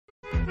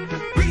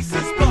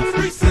Reese's Puffs,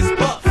 Reese's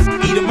Puffs.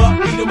 Eat 'em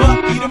up, eat 'em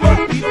up, eat 'em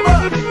up, eat 'em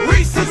up.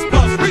 Reese's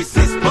Puffs,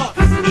 Reese's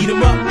Puffs. Eat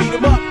 'em up, eat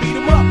 'em up, eat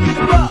 'em up, eat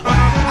 'em up.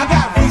 I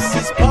got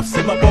Reese's Puffs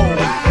in my bowl.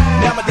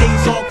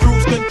 Nowadays on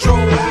cruise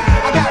control.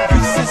 I got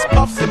Reese's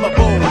Puffs in my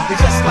bowl. And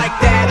just like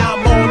that,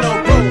 I'm on a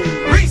roll.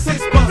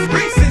 Reese's Puffs,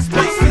 Reese's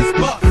Puffs, Reese's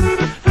Puffs.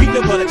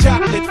 Peanut butter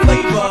chocolate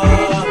flavor.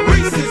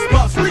 Reese's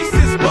Puffs,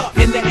 Reese's Puffs.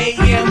 In the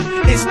AM,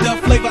 it's the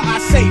flavor I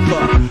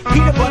savor.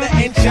 Peanut butter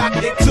and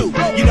chocolate too.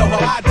 You know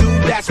how I do,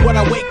 that's what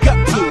I wake up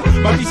to.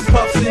 My Reese's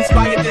Puffs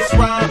inspired this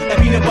rhyme. That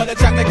peanut butter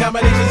chocolate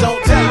combination's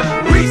on time.